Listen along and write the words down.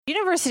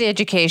University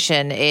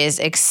education is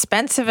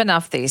expensive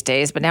enough these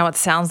days, but now it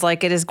sounds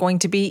like it is going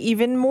to be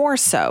even more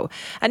so.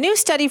 A new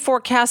study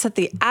forecasts that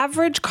the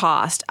average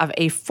cost of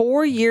a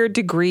 4-year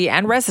degree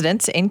and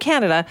residence in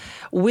Canada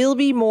will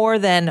be more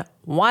than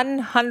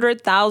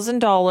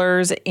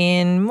 $100,000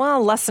 in,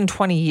 less than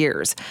 20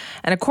 years.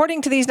 And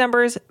according to these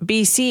numbers,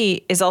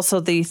 BC is also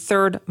the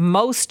third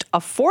most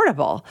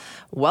affordable,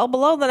 well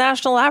below the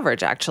national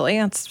average, actually.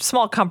 It's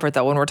small comfort,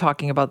 though, when we're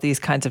talking about these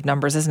kinds of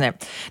numbers, isn't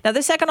it? Now,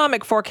 this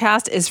economic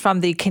forecast is from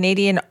the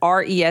Canadian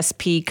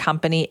RESP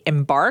company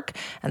Embark,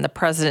 and the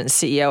president and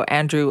CEO,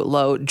 Andrew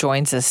Lowe,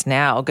 joins us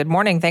now. Good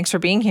morning. Thanks for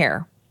being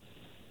here.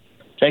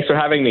 Thanks for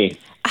having me.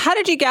 How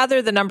did you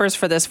gather the numbers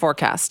for this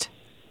forecast?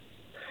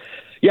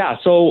 Yeah,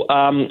 so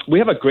we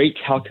have a great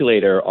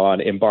calculator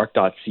on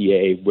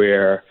embark.ca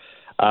where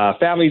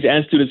families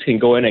and students can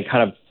go in and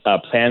kind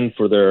of plan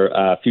for their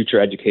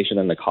future education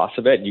and the cost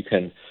of it. You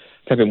can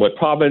type in what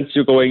province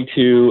you're going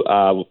to,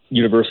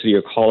 university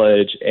or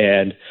college,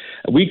 and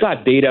we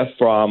got data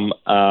from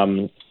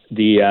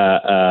the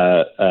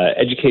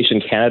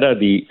Education Canada,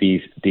 the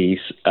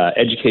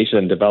Education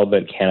and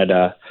Development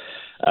Canada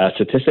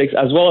statistics,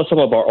 as well as some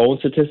of our own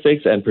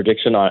statistics and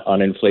prediction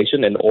on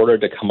inflation in order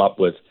to come up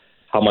with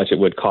how much it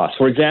would cost.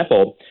 For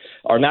example,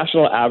 our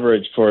national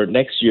average for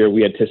next year,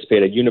 we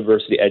anticipate a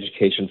university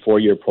education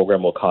 4-year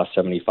program will cost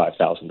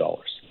 $75,000.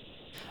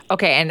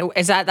 Okay, and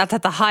that's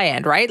at the high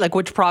end, right? Like,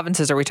 which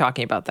provinces are we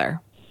talking about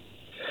there?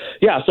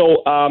 Yeah,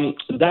 so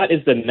that is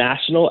the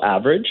national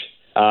average.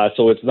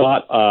 So it's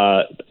not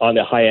on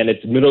the high end;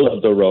 it's middle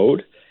of the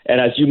road.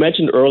 And as you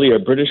mentioned earlier,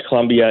 British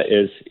Columbia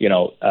is,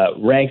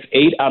 ranks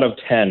 8 out of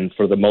 10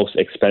 for the most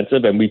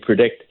expensive, and we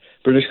predict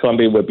British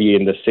Columbia would be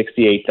in the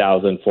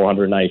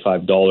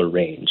 $68,495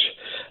 range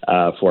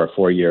for a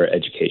 4-year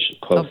education,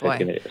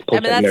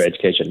 post-secondary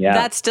education. Yeah,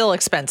 that's still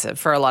expensive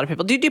for a lot of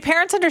people. Do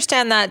parents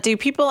understand that? Do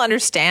people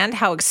understand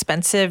how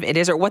expensive it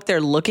is, or what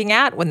they're looking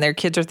at when their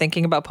kids are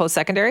thinking about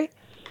post-secondary?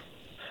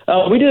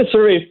 We did a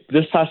survey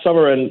this past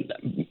summer, and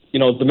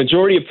the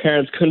majority of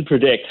parents couldn't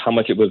predict how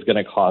much it was going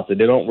to cost. They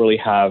don't really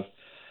have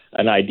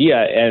an idea.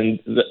 And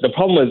the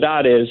problem with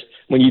that is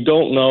when you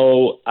don't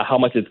know how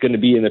much it's going to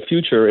be in the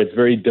future, it's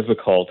very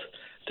difficult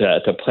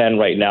to plan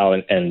right now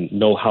and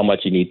know how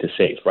much you need to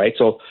save, right?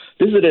 So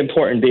this is an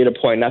important data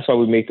point. And that's why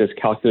we make this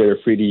calculator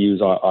free to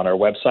use on our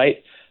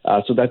website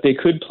so that they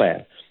could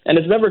plan. And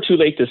it's never too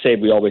late to save,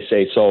 we always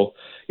say. So,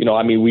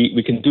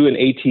 we can do an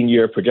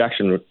 18-year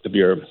projection. If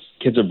your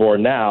kids are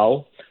born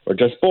now or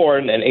just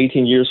born, and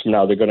 18 years from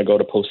now, they're going to go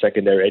to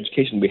post-secondary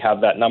education. We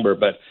have that number.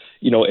 But,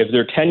 if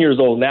they're 10 years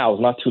old now,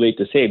 it's not too late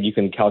to save. You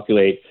can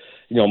calculate,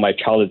 my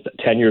child is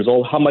 10 years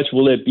old. How much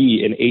will it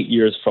be in 8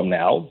 years from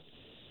now?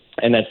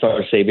 And then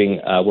start saving,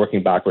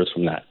 working backwards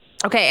from that.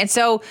 Okay. And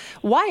so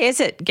why is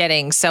it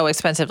getting so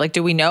expensive? Like,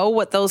 do we know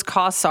what those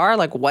costs are?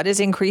 Like, what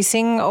is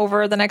increasing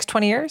over the next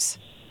 20 years?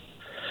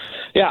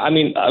 Yeah, I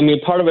mean,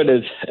 part of it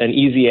is an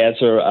easy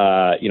answer,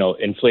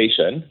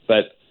 inflation.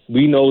 But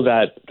we know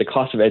that the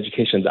cost of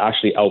education is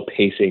actually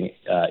outpacing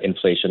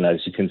inflation.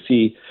 As you can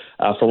see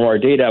from our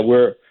data,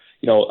 we're,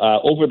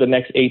 over the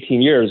next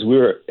 18 years,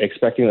 we're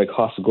expecting the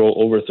cost to grow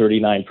over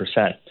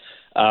 39%.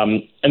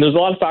 And there's a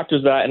lot of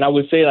factors to that. And I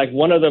would say,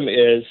 one of them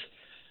is,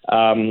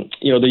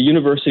 the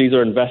universities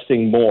are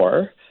investing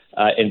more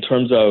in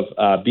terms of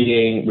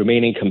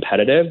remaining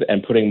competitive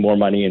and putting more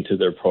money into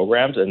their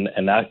programs. And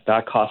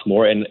that costs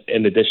more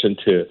in addition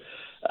to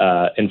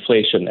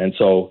inflation. And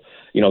so,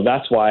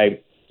 that's why,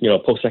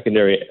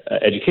 post-secondary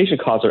education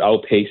costs are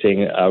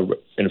outpacing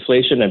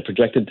inflation and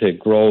projected to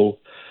grow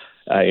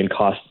in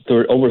cost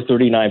over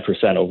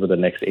 39% over the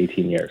next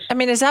 18 years. I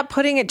mean, is that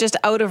putting it just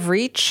out of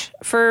reach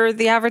for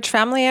the average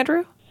family,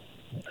 Andrew?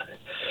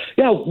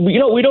 Yeah,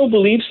 we don't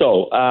believe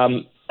so.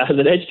 As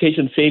an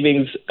education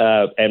savings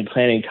and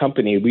planning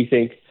company, we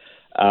think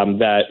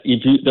that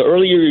the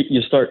earlier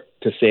you start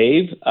to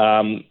save,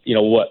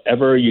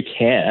 whatever you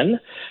can,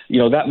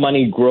 that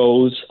money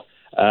grows.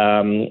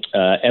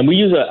 And we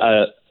use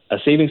a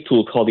savings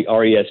tool called the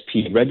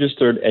RESP,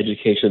 Registered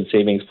Education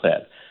Savings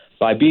Plan.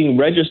 By being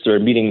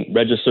registered, meaning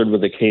registered with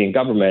the Canadian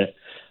government,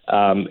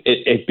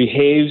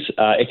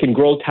 it can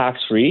grow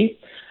tax-free.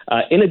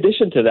 In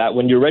addition to that,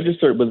 when you're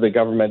registered with the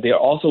government, they are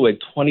also a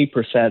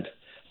 20%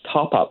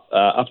 top-up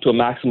up to a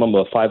maximum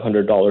of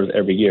 $500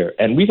 every year.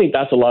 And we think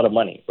that's a lot of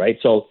money, right?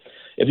 So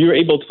if you're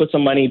able to put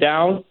some money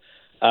down,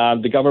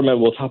 the government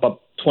will top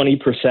up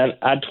 20%,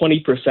 add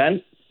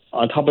 20%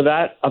 on top of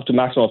that, up to a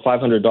maximum of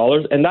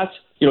 $500. And that's,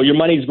 your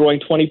money's growing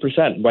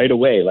 20% right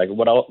away. Like,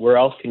 where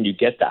else can you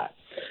get that?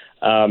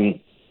 And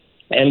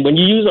when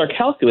you use our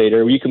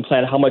calculator, you can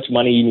plan how much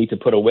money you need to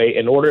put away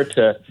in order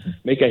to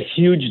make a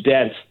huge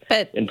dent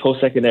in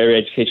post-secondary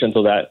education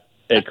so that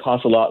it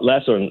costs a lot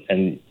less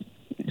and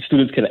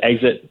students can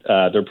exit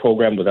their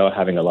program without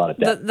having a lot of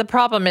debt. The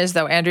problem is,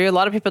 though, Andrew, a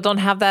lot of people don't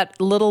have that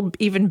little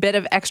even bit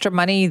of extra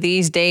money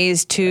these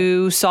days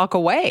to sock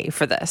away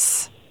for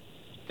this.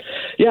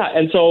 Yeah,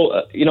 and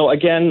so,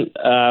 again,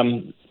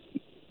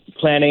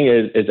 planning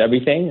is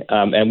everything.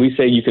 And we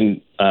say you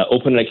can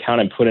open an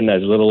account and put in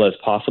as little as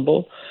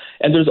possible.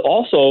 And there's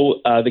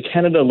also the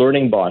Canada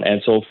Learning Bond.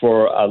 And so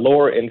for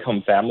lower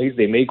income families,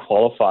 they may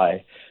qualify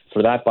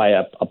for that by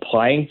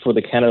applying for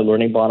the Canada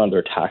Learning Bond on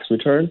their tax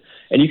return.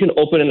 And you can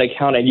open an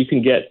account and you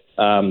can get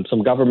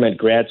some government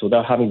grants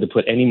without having to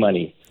put any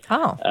money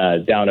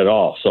down at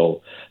all.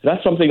 So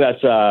that's something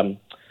that's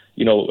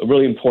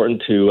really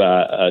important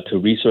to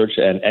research.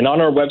 And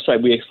on our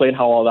website, we explain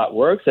how all that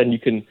works, and you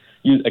can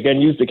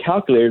use the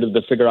calculator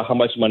to figure out how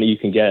much money you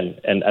can get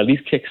and at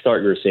least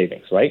kickstart your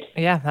savings, right?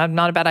 Yeah,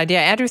 not a bad idea.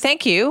 Andrew,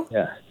 thank you.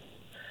 Yeah.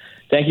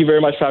 Thank you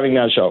very much for having me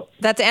on the show.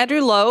 That's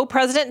Andrew Lowe,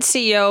 President and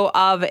CEO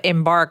of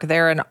Embark.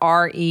 They're an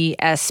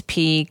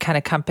RESP kind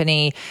of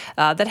company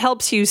that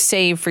helps you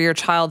save for your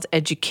child's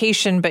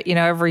education. But,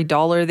 every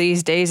dollar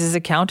these days is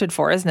accounted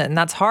for, isn't it? And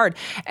that's hard.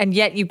 And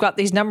yet you've got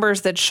these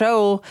numbers that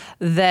show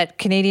that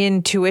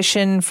Canadian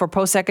tuition for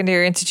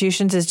post-secondary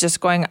institutions is just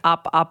going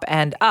up, up,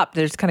 and up.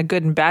 There's kind of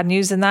good and bad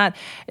news in that,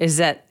 is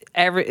that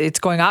it's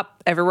going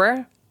up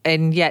everywhere.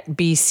 And yet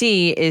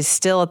BC is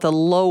still at the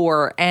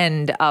lower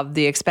end of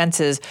the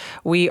expenses.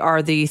 We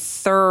are the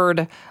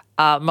third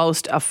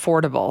most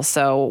affordable.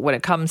 So when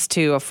it comes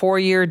to a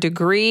 4-year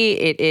degree,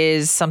 it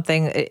is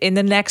something in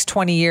the next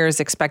 20 years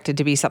expected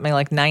to be something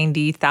like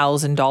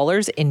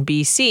 $90,000 in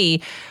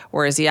BC,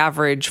 whereas the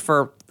average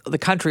for the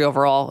country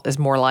overall is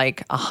more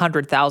like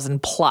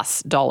 $100,000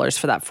 plus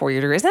for that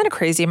 4-year degree. Isn't that a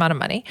crazy amount of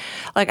money?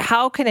 Like,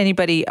 how can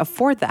anybody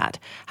afford that?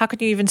 How can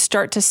you even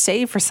start to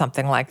save for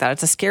something like that?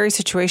 It's a scary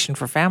situation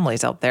for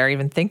families out there,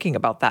 even thinking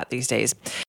about that these days.